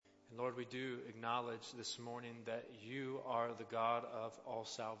Lord, we do acknowledge this morning that you are the God of all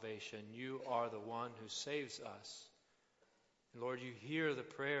salvation. You are the one who saves us. And Lord, you hear the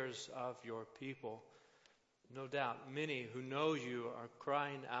prayers of your people. No doubt, many who know you are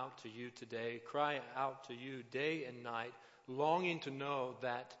crying out to you today, crying out to you day and night, longing to know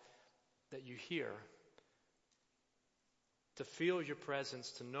that you hear, to feel your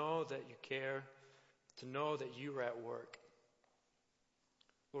presence, to know that you care, to know that you are at work.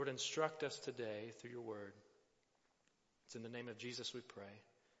 Lord, instruct us today through your word. It's in the name of Jesus we pray.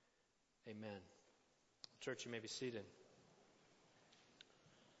 Amen. Church, you may be seated.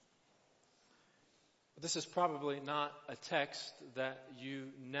 This is probably not a text that you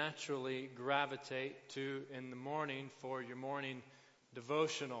naturally gravitate to in the morning for your morning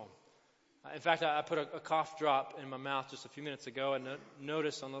devotional. In fact, I put a cough drop in my mouth just a few minutes ago and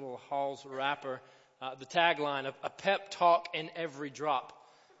noticed on the little Hall's wrapper the tagline, a pep talk in every drop.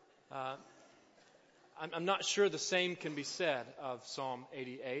 I'm not sure the same can be said of Psalm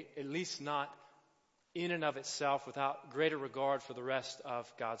 88, at least not in and of itself without greater regard for the rest of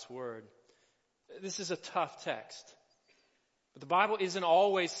God's Word. This is a tough text. But the Bible isn't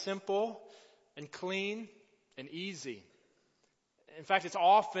always simple and clean and easy. In fact, it's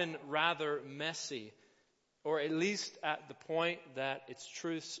often rather messy, or at least at the point that its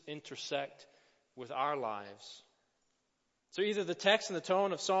truths intersect with our lives. So either the text and the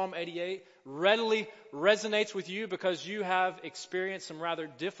tone of Psalm 88 readily resonates with you because you have experienced some rather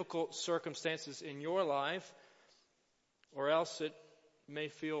difficult circumstances in your life, or else it may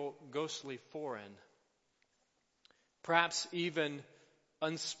feel ghostly foreign, perhaps even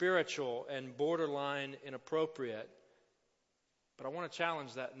unspiritual and borderline inappropriate. But I want to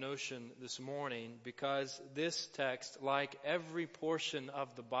challenge that notion this morning because this text, like every portion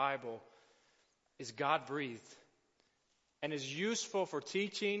of the Bible, is God-breathed and is useful for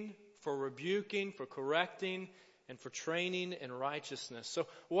teaching, for rebuking, for correcting, and for training in righteousness. So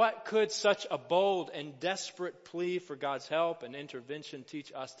what could such a bold and desperate plea for God's help and intervention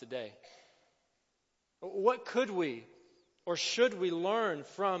teach us today? What could we or should we learn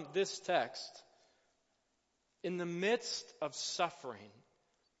from this text? In the midst of suffering,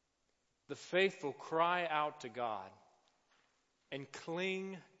 the faithful cry out to God and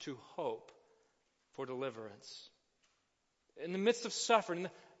cling to hope for deliverance. In the midst of suffering, in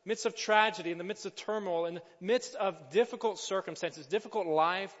the midst of tragedy, in the midst of turmoil, in the midst of difficult circumstances, difficult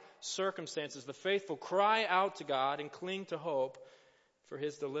life circumstances, the faithful cry out to God and cling to hope for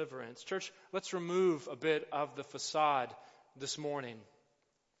His deliverance. Church, let's remove a bit of the facade this morning.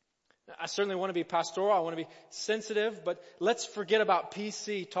 I certainly want to be pastoral, I want to be sensitive, but let's forget about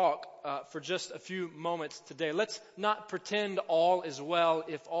PC talk for just a few moments today. Let's not pretend all is well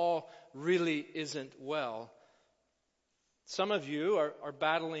if all really isn't well. Some of you are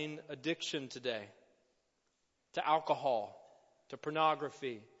battling addiction today to alcohol, to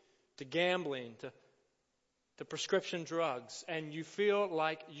pornography, to gambling, to prescription drugs, and you feel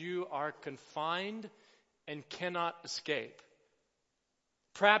like you are confined and cannot escape.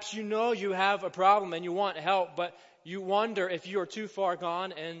 Perhaps you know you have a problem and you want help, but you wonder if you are too far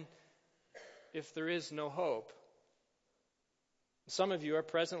gone and if there is no hope. Some of you are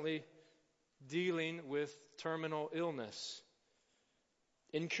presently dealing with terminal illness,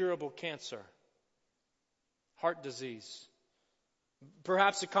 incurable cancer, heart disease,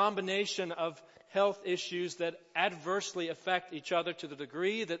 perhaps a combination of health issues that adversely affect each other to the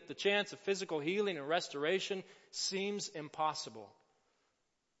degree that the chance of physical healing and restoration seems impossible.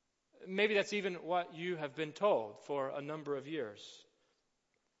 Maybe that's even what you have been told for a number of years.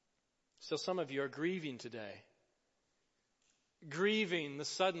 So some of you are grieving today. Grieving the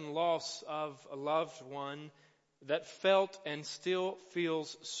sudden loss of a loved one that felt and still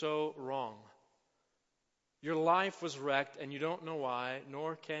feels so wrong. Your life was wrecked and you don't know why,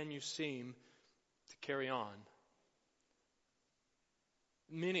 nor can you seem to carry on.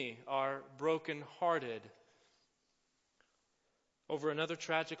 Many are broken-hearted over another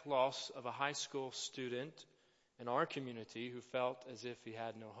tragic loss of a high school student in our community who felt as if he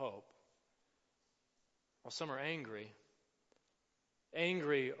had no hope. While some are angry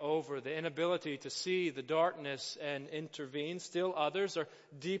over the inability to see the darkness and intervene, still others are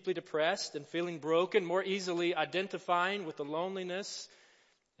deeply depressed and feeling broken, more easily identifying with the loneliness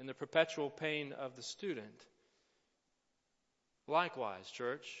and the perpetual pain of the student. Likewise,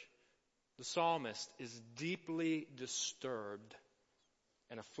 church, the psalmist is deeply disturbed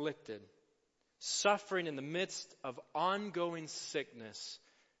and afflicted, suffering in the midst of ongoing sickness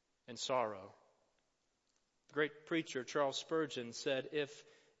and sorrow. The great preacher Charles Spurgeon said, "If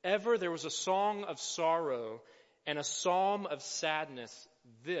ever there was a song of sorrow and a psalm of sadness,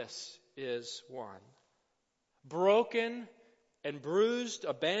 this is one. Broken and bruised,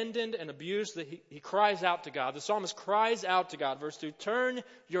 abandoned and abused, he cries out to God. The psalmist cries out to God. Verse 2, turn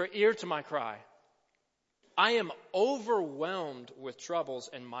your ear to my cry. I am overwhelmed with troubles,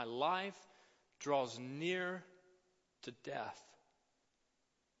 and my life draws near to death.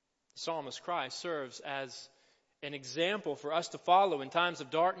 The psalmist's cry serves as an example for us to follow in times of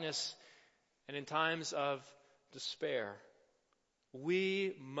darkness and in times of despair.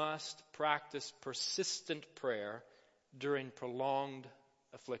 We must practice persistent prayer during prolonged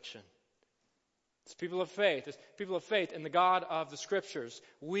affliction. As people of faith in the God of the Scriptures,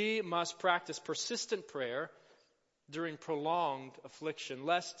 we must practice persistent prayer during prolonged affliction,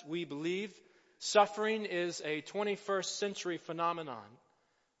 lest we believe suffering is a 21st century phenomenon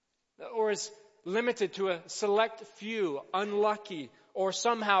or is limited to a select few, unlucky, or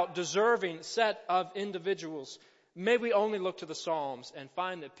somehow deserving set of individuals. May we only look to the Psalms and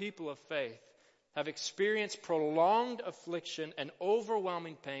find that people of faith have experienced prolonged affliction and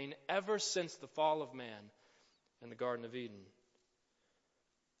overwhelming pain ever since the fall of man in the Garden of Eden.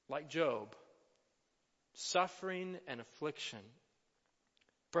 Like Job, suffering and affliction,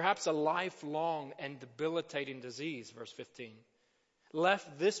 perhaps a lifelong and debilitating disease, verse 15,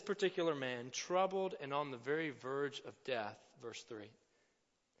 left this particular man troubled and on the very verge of death, verse 3.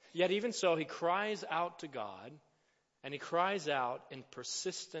 Yet even so, he cries out to God, and he cries out in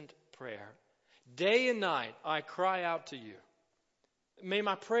persistent prayer. Day and night I cry out to you. May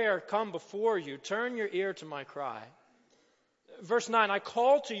my prayer come before you. Turn your ear to my cry. Verse 9, I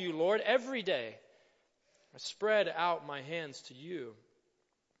call to you, Lord, every day. I spread out my hands to you.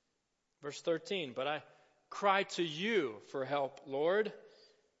 Verse 13, but I cry to you for help, Lord.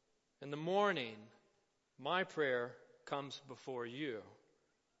 In the morning, my prayer comes before you.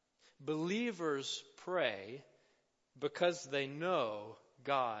 Believers pray because they know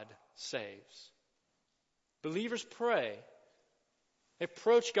God saves. Believers pray. They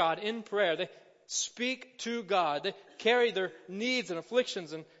approach God in prayer. They speak to God. They carry their needs and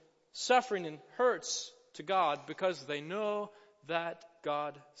afflictions and suffering and hurts to God because they know that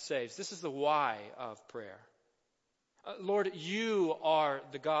God saves. This is the why of prayer. Lord, you are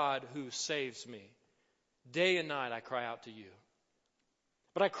the God who saves me. Day and night I cry out to you.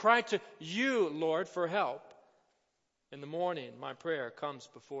 But I cry to you, Lord, for help. In the morning my prayer comes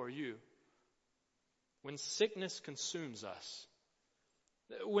before you. When sickness consumes us,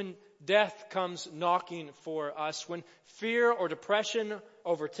 when death comes knocking for us, when fear or depression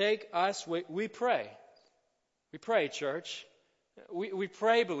overtake us, we pray. We pray, church. We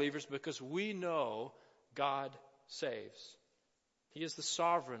pray, believers, because we know God saves. He is the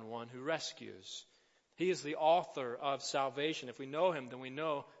sovereign one who rescues. He is the author of salvation. If we know him, then we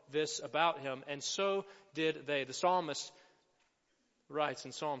know this about him. And so did they. The psalmist writes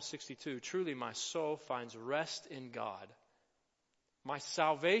in Psalm 62, truly my soul finds rest in God. My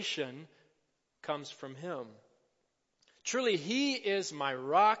salvation comes from him. Truly he is my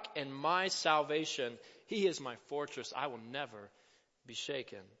rock and my salvation. He is my fortress. I will never be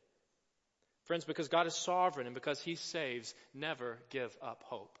shaken. Friends, because God is sovereign and because he saves, never give up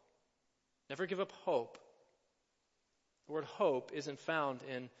hope. Never give up hope. The word hope isn't found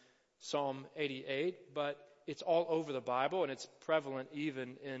in Psalm 88, but it's all over the Bible and it's prevalent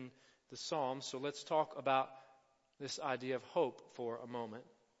even in the Psalms. So let's talk about this idea of hope for a moment.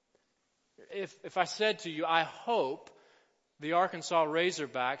 If I said to you, I hope the Arkansas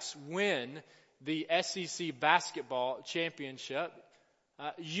Razorbacks win the SEC basketball championship,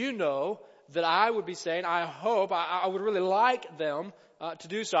 you know that I would be saying, I hope, I would really like them to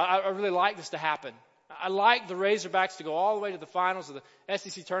do so. I really like this to happen. I like the Razorbacks to go all the way to the finals of the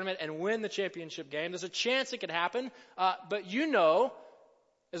SEC tournament and win the championship game. There's a chance it could happen, but you know,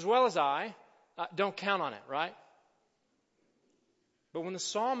 as well as I, don't count on it, right? But when the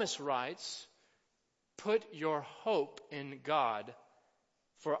psalmist writes, put your hope in God,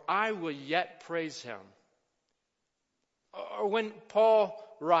 for I will yet praise him. Or when Paul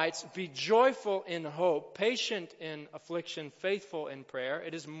writes, be joyful in hope, patient in affliction, faithful in prayer,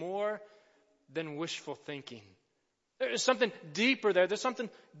 it is more than wishful thinking. There's something deeper there. There's something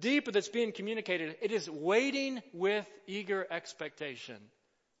deeper that's being communicated. It is waiting with eager expectation.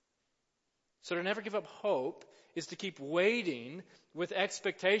 So to never give up hope is to keep waiting with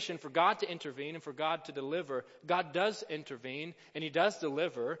expectation for God to intervene and for God to deliver. God does intervene and he does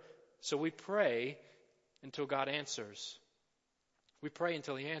deliver. So we pray until God answers. We pray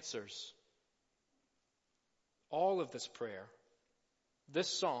until he answers. All of this prayer, this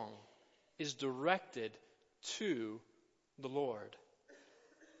song, is directed to the Lord.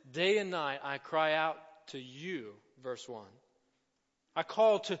 Day and night I cry out to you, verse 1. I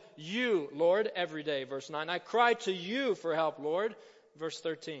call to you, Lord, every day, verse 9. I cry to you for help, Lord, verse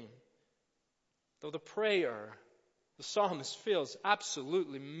 13. Though the prayer, the psalmist feels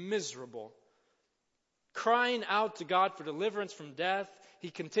absolutely miserable, crying out to God for deliverance from death, he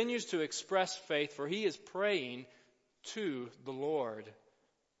continues to express faith, for he is praying to the Lord,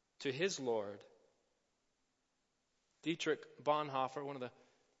 to his Lord. Dietrich Bonhoeffer, one of the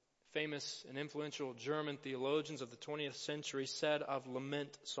famous and influential German theologians of the 20th century, said of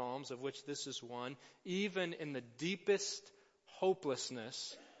lament psalms, of which this is one, even in the deepest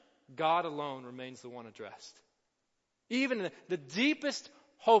hopelessness, God alone remains the one addressed. Even in the deepest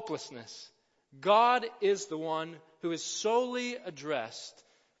hopelessness, God is the one who is solely addressed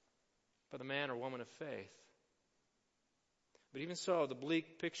by the man or woman of faith. But even so, the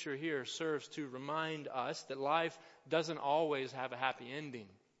bleak picture here serves to remind us that life doesn't always have a happy ending.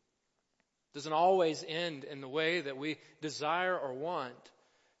 Doesn't always end in the way that we desire or want.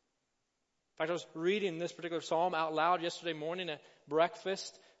 In fact, I was reading this particular psalm out loud yesterday morning at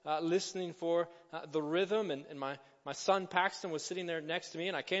breakfast, listening for the rhythm, and my son Paxton was sitting there next to me,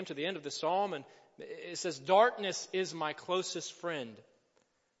 and I came to the end of the psalm, and it says, "Darkness is my closest friend."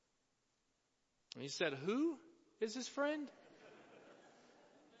 And he said, "Who is his friend?"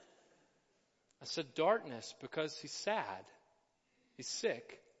 I said, "Darkness," because he's sad. He's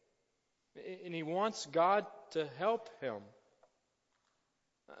sick. And he wants God to help him.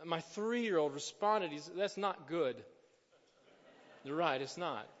 My 3-year-old responded, "That's not good." You're right, it's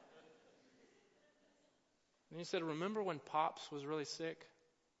not. And he said, "Remember when Pops was really sick?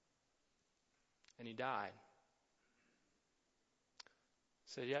 And he died." I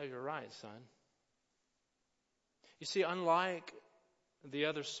said, "Yeah, you're right, son." You see, unlike the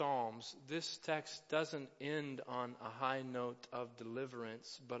other Psalms, this text doesn't end on a high note of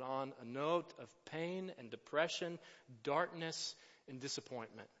deliverance, but on a note of pain and depression, darkness and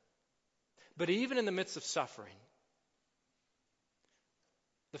disappointment. But even in the midst of suffering,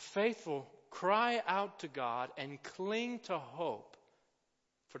 the faithful cry out to God and cling to hope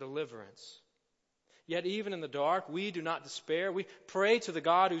for deliverance. Yet even in the dark, we do not despair. We pray to the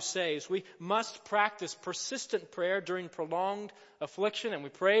God who saves. We must practice persistent prayer during prolonged affliction, and we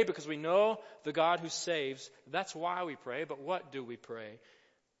pray because we know the God who saves. That's why we pray, but what do we pray?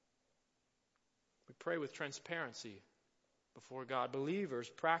 We pray with transparency before God. Believers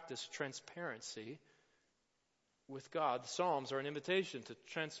practice transparency with God. The Psalms are an invitation to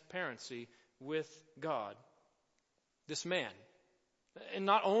transparency with God. This man, and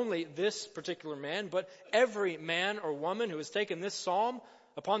not only this particular man, but every man or woman who has taken this psalm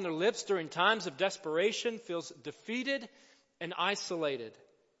upon their lips during times of desperation feels defeated and isolated,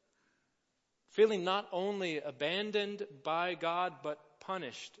 feeling not only abandoned by God, but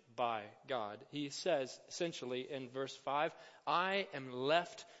punished by God. He says, essentially, in verse 5, "I am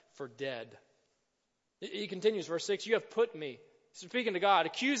left for dead." He continues, verse 6, "You have put me," speaking to God,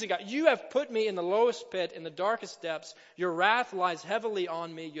 accusing God, "You have put me in the lowest pit, in the darkest depths. Your wrath lies heavily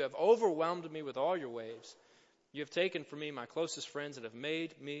on me. You have overwhelmed me with all your waves. You have taken from me my closest friends and have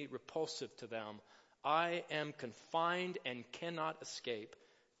made me repulsive to them. I am confined and cannot escape.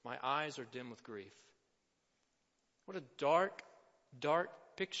 My eyes are dim with grief." What a dark,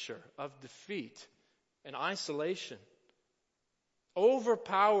 dark picture of defeat and isolation.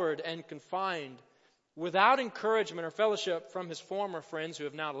 Overpowered and confined, without encouragement or fellowship from his former friends who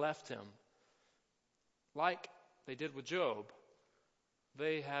have now left him. Like they did with Job,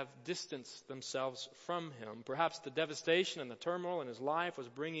 they have distanced themselves from him. Perhaps the devastation and the turmoil in his life was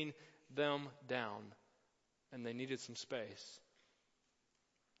bringing them down, and they needed some space.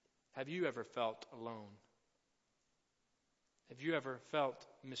 Have you ever felt alone? Have you ever felt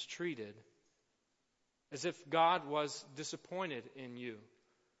mistreated? As if God was disappointed in you?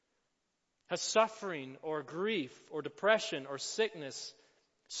 Has suffering or grief or depression or sickness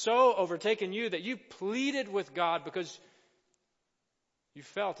so overtaken you that you pleaded with God because you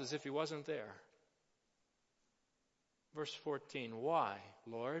felt as if He wasn't there? Verse 14, "Why,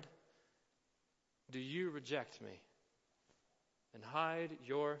 Lord, do you reject me and hide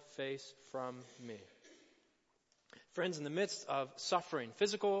your face from me?" Friends, in the midst of suffering,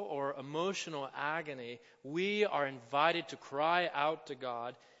 physical or emotional agony, we are invited to cry out to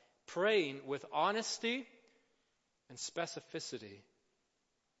God, praying with honesty and specificity.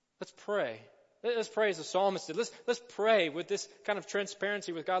 Let's pray. Let's pray as the psalmist did. Let's pray with this kind of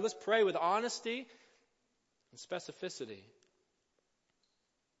transparency with God. Let's pray with honesty and specificity.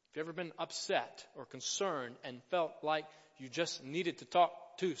 Have you ever been upset or concerned and felt like you just needed to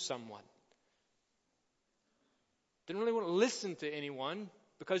talk to someone? Didn't really want to listen to anyone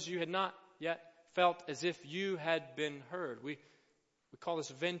because you had not yet felt as if you had been heard. We We call this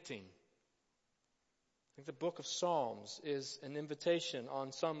venting. I think the book of Psalms is an invitation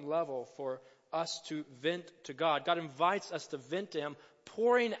on some level for us to vent to God. God invites us to vent to Him,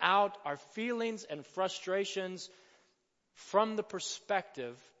 pouring out our feelings and frustrations from the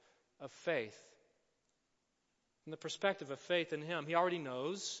perspective of faith. From the perspective of faith in Him. He already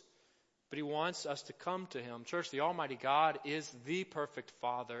knows, but He wants us to come to Him. Church, the Almighty God is the perfect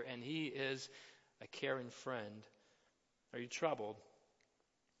Father, and He is a caring friend. Are you troubled?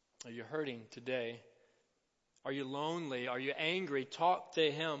 Are you hurting today? Are you lonely? Are you angry? Talk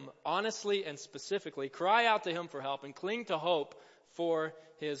to Him honestly and specifically. Cry out to Him for help and cling to hope for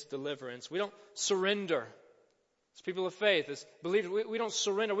His deliverance. We don't surrender. As people of faith, as believers, we don't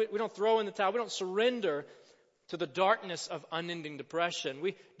surrender. We don't throw in the towel. We don't surrender to the darkness of unending depression.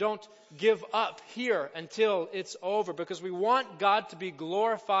 We don't give up here until it's over because we want God to be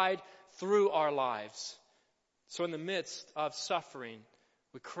glorified through our lives. So in the midst of suffering,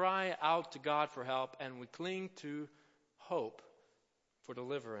 we cry out to God for help and we cling to hope for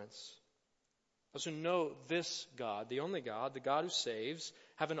deliverance. Those who know this God, the only God, the God who saves,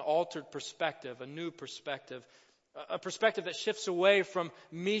 have an altered perspective, a new perspective, a perspective that shifts away from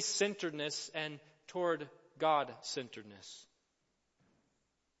me-centeredness and toward God-centeredness.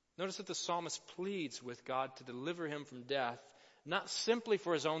 Notice that the psalmist pleads with God to deliver him from death, not simply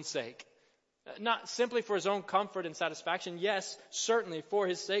for his own sake, not simply for his own comfort and satisfaction, yes, certainly for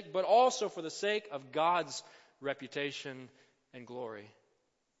his sake, but also for the sake of God's reputation and glory.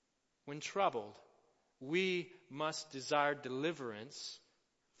 When troubled, we must desire deliverance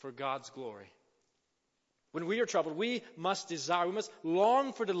for God's glory. When we are troubled, we must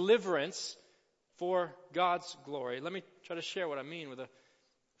long for deliverance for God's glory. Let me try to share what I mean with a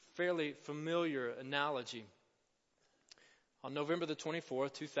fairly familiar analogy. On November the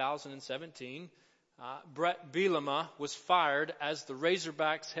 24th, 2017, Brett Bielema was fired as the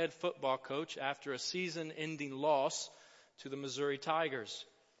Razorbacks head football coach after a season-ending loss to the Missouri Tigers.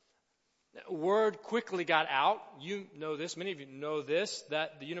 Word quickly got out, you know this, many of you know this,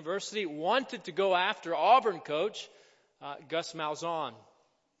 that the university wanted to go after Auburn coach Gus Malzahn.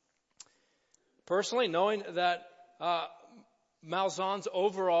 Personally, knowing that Malzahn's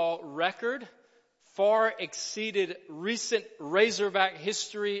overall record far exceeded recent Razorback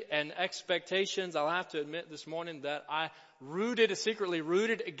history and expectations, I'll have to admit this morning that I secretly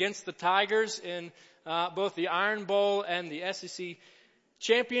rooted against the Tigers in both the Iron Bowl and the SEC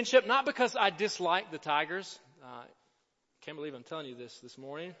Championship, not because I dislike the Tigers. Can't believe I'm telling you this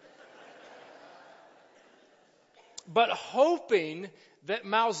morning. But hoping that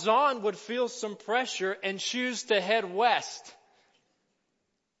Malzahn would feel some pressure and choose to head west.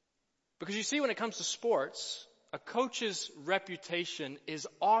 Because you see, when it comes to sports, a coach's reputation is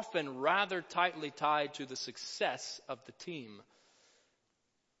often rather tightly tied to the success of the team.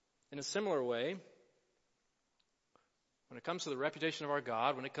 In a similar way, when it comes to the reputation of our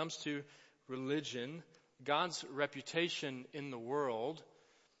God, when it comes to religion, God's reputation in the world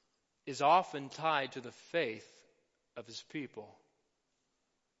is often tied to the faith of His people.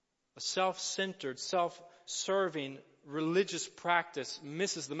 A self-centered, self-serving religious practice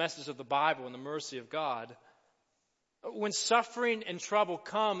misses the message of the Bible and the mercy of God. When suffering and trouble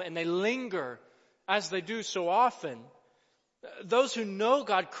come and they linger as they do so often, those who know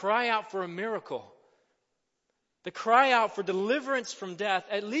God cry out for a miracle. They cry out for deliverance from death,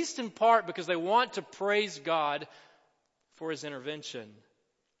 at least in part because they want to praise God for His intervention.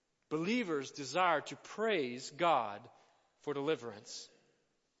 Believers desire to praise God for deliverance.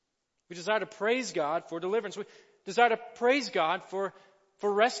 We desire to praise God for deliverance. We desire to praise God for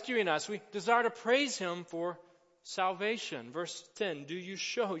rescuing us. We desire to praise Him for salvation. Verse 10, do you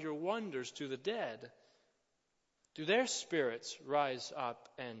show your wonders to the dead? Do their spirits rise up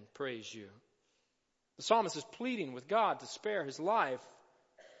and praise you? The psalmist is pleading with God to spare his life.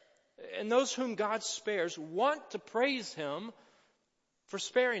 And those whom God spares want to praise Him for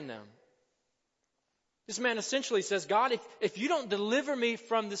sparing them. This man essentially says, God, if you don't deliver me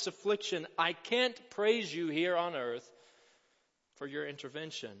from this affliction, I can't praise you here on earth for your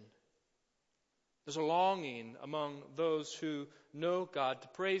intervention. There's a longing among those who know God to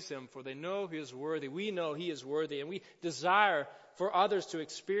praise Him, for they know He is worthy. We know He is worthy, and we desire for others to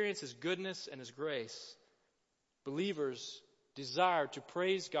experience His goodness and His grace. Believers desire to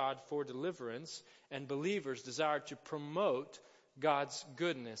praise God for deliverance, and believers desire to promote God's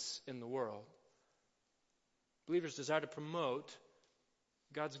goodness in the world. Believers desire to promote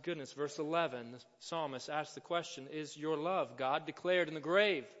God's goodness. Verse 11, the psalmist asks the question, is your love, God, declared in the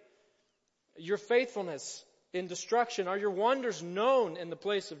grave? Your faithfulness in destruction? Are your wonders known in the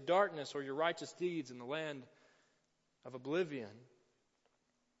place of darkness, or your righteous deeds in the land of oblivion?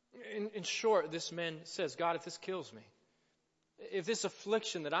 In short, this man says, God, if this kills me, if this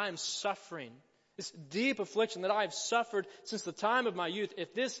affliction that I am suffering, this deep affliction that I have suffered since the time of my youth,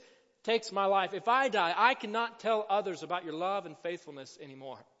 if this takes my life, if I die, I cannot tell others about your love and faithfulness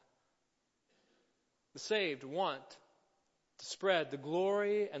anymore. The saved want to spread the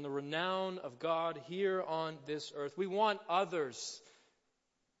glory and the renown of God here on this earth. We want others,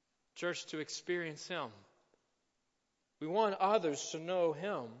 church, to experience Him. We want others to know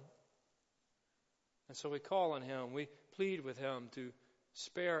Him. And so we call on Him. We plead with Him to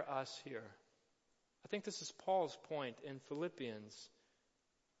spare us here. I think this is Paul's point in Philippians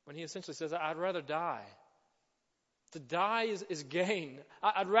when he essentially says, I'd rather die. To die is gain.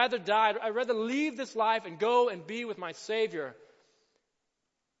 I'd rather die. I'd rather leave this life and go and be with my Savior.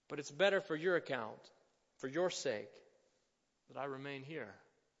 But it's better for your account, for your sake, that I remain here.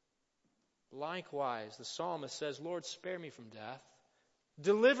 Likewise, the psalmist says, Lord, spare me from death.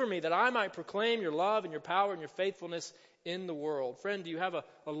 Deliver me that I might proclaim your love and your power and your faithfulness in the world. Friend, do you have a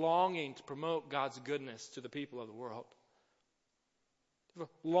longing to promote God's goodness to the people of the world? Do you have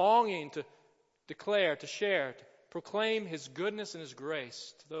a longing to declare, to share, to proclaim His goodness and His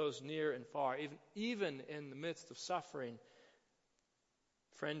grace to those near and far, even in the midst of suffering?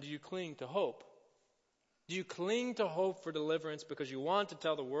 Friend, do you cling to hope? Do you cling to hope for deliverance because you want to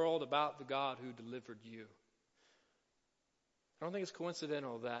tell the world about the God who delivered you? I don't think it's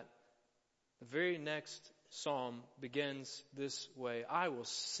coincidental that the very next psalm begins this way. I will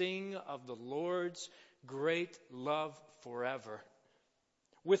sing of the Lord's great love forever.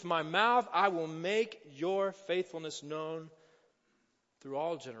 With my mouth I will make your faithfulness known through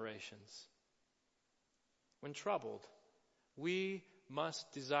all generations. When troubled, we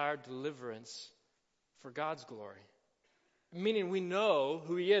must desire deliverance for God's glory. Meaning we know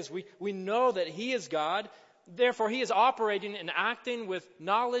who He is. We know that He is God. Therefore, He is operating and acting with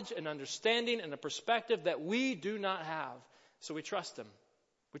knowledge and understanding and a perspective that we do not have. So we trust Him.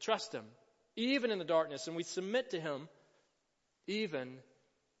 We trust Him, even in the darkness, and we submit to Him, even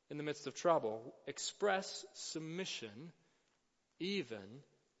in the midst of trouble. Express submission, even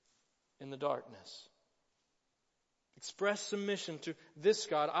in the darkness. Express submission to this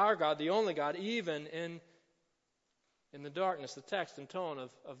God, our God, the only God, even in the darkness. The text and tone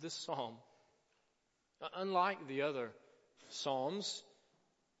of this psalm, unlike the other psalms,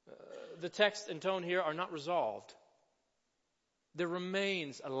 the text and tone here are not resolved. There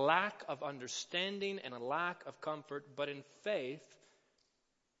remains a lack of understanding and a lack of comfort, but in faith,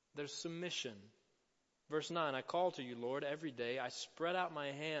 there's submission. Verse 9, I call to you, Lord, every day. I spread out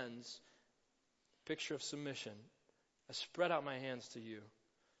my hands. Picture of submission. I spread out my hands to you.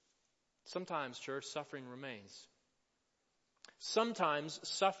 Sometimes, church, suffering remains. Sometimes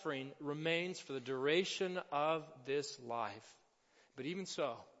suffering remains for the duration of this life. But even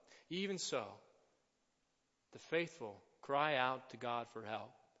so, the faithful cry out to God for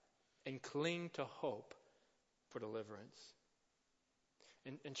help and cling to hope for deliverance.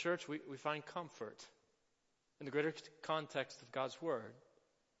 In church, we find comfort in the greater context of God's Word.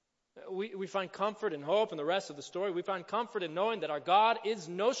 We find comfort and hope in the rest of the story. We find comfort in knowing that our God is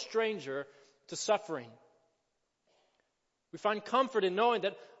no stranger to suffering. We find comfort in knowing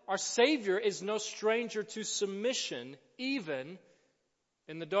that our Savior is no stranger to submission, even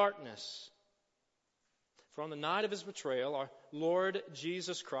in the darkness. For on the night of His betrayal, our Lord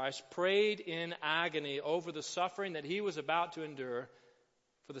Jesus Christ prayed in agony over the suffering that He was about to endure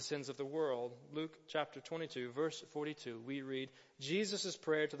for the sins of the world. Luke chapter 22, verse 42, we read Jesus'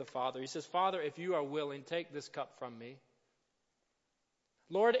 prayer to the Father. He says, Father, if you are willing, take this cup from me.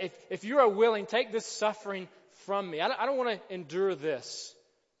 Lord, if you are willing, take this suffering from me. I don't want to endure this.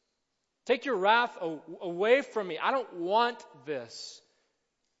 Take your wrath away from me. I don't want this.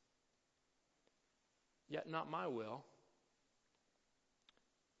 Yet not my will,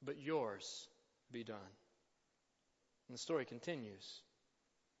 but yours be done. And the story continues.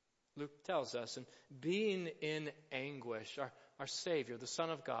 Luke tells us, and being in anguish, our Savior, the Son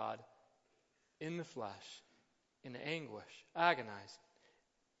of God, in the flesh, in anguish, agonized.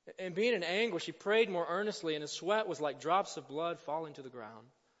 And being in anguish, He prayed more earnestly, and His sweat was like drops of blood falling to the ground.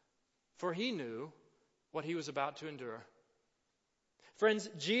 For He knew what He was about to endure. Friends,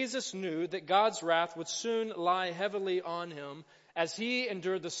 Jesus knew that God's wrath would soon lie heavily on Him as He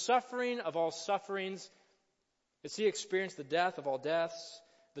endured the suffering of all sufferings, as He experienced the death of all deaths,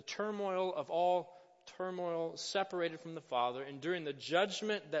 the turmoil of all turmoil, separated from the Father, enduring the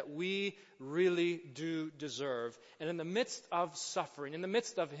judgment that we really do deserve. And in the midst of suffering, in the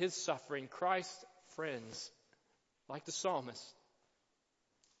midst of His suffering, Christ's friends, like the psalmist,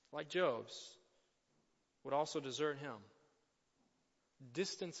 like Job's, would also desert Him.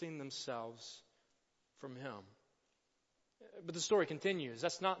 distancing themselves from Him. But the story continues.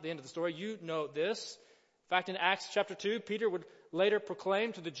 That's not the end of the story. You know this. In fact, in Acts chapter 2, Peter would later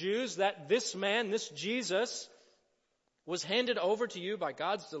proclaim to the Jews that this man, this Jesus, was handed over to you by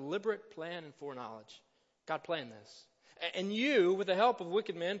God's deliberate plan and foreknowledge. God planned this. And you, with the help of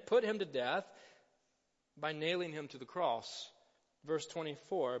wicked men, put him to death by nailing him to the cross. Verse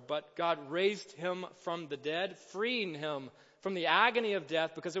 24, but God raised him from the dead, freeing him from the agony of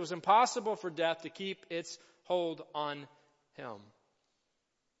death, because it was impossible for death to keep its hold on him.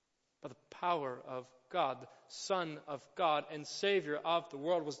 By the power of God, the Son of God and Savior of the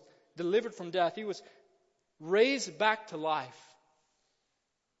world, was delivered from death. He was raised back to life,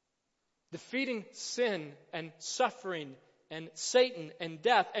 defeating sin and suffering and Satan and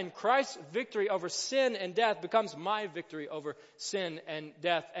death. And Christ's victory over sin and death becomes my victory over sin and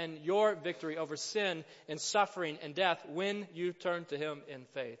death, and your victory over sin and suffering and death when you turn to Him in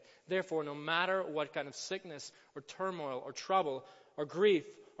faith. Therefore, no matter what kind of sickness or turmoil or trouble or grief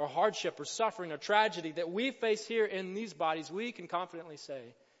or hardship or suffering or tragedy that we face here in these bodies, we can confidently say,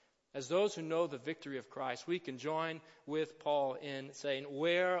 as those who know the victory of Christ, we can join with Paul in saying,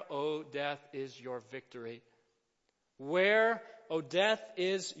 where, O death, is your victory? Where, O death,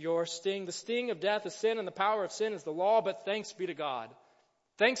 is your sting? The sting of death is sin, and the power of sin is the law, but thanks be to God.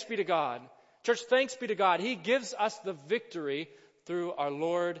 Thanks be to God. Church, thanks be to God. He gives us the victory through our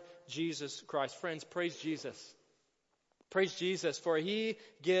Lord Jesus Christ. Friends, praise Jesus. Praise Jesus, for He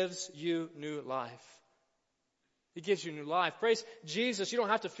gives you new life. He gives you new life. Praise Jesus. You don't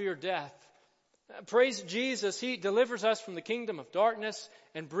have to fear death. Praise Jesus. He delivers us from the kingdom of darkness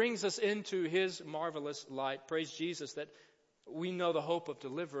and brings us into His marvelous light. Praise Jesus that we know the hope of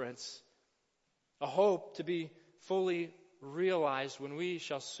deliverance, a hope to be fully realized when we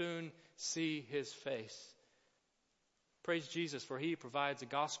shall soon see His face. Praise Jesus, for He provides a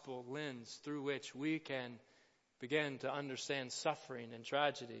gospel lens through which we can begin to understand suffering and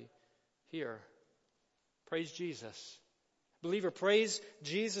tragedy here. Praise Jesus. Believer, praise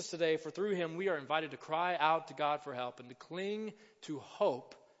Jesus today, for through Him we are invited to cry out to God for help and to cling to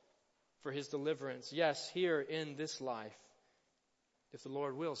hope for His deliverance. Yes, here in this life, if the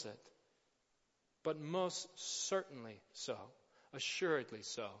Lord wills it, but most certainly so, assuredly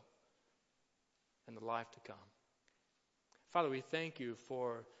so, in the life to come. Father, we thank You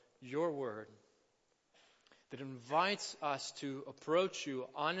for Your word that invites us to approach You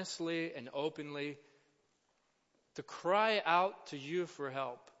honestly and openly, to cry out to You for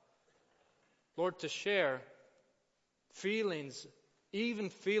help. Lord, to share feelings, even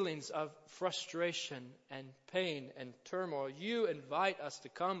feelings of frustration and pain and turmoil. You invite us to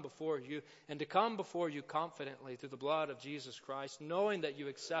come before You, and to come before You confidently through the blood of Jesus Christ, knowing that You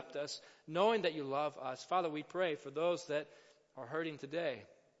accept us, knowing that You love us. Father, we pray for those that are hurting today.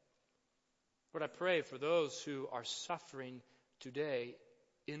 Lord, I pray for those who are suffering today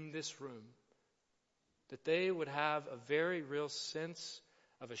in this room, that they would have a very real sense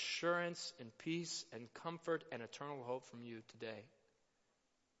of assurance and peace and comfort and eternal hope from You today.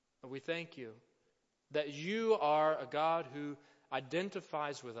 But we thank You that You are a God who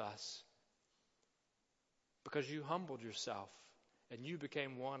identifies with us because You humbled Yourself and You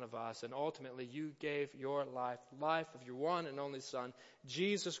became one of us, and ultimately You gave Your life of Your one and only Son,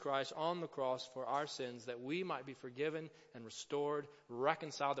 Jesus Christ, on the cross for our sins, that we might be forgiven and restored,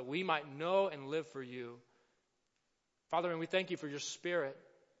 reconciled, that we might know and live for You. Father, and we thank You for Your Spirit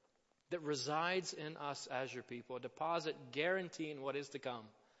that resides in us as Your people, a deposit guaranteeing what is to come,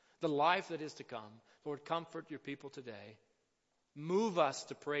 the life that is to come. Lord, comfort Your people today. Move us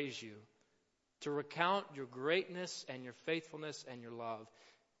to praise You, to recount Your greatness and Your faithfulness and Your love.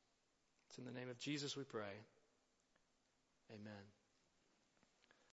 It's in the name of Jesus we pray. Amen.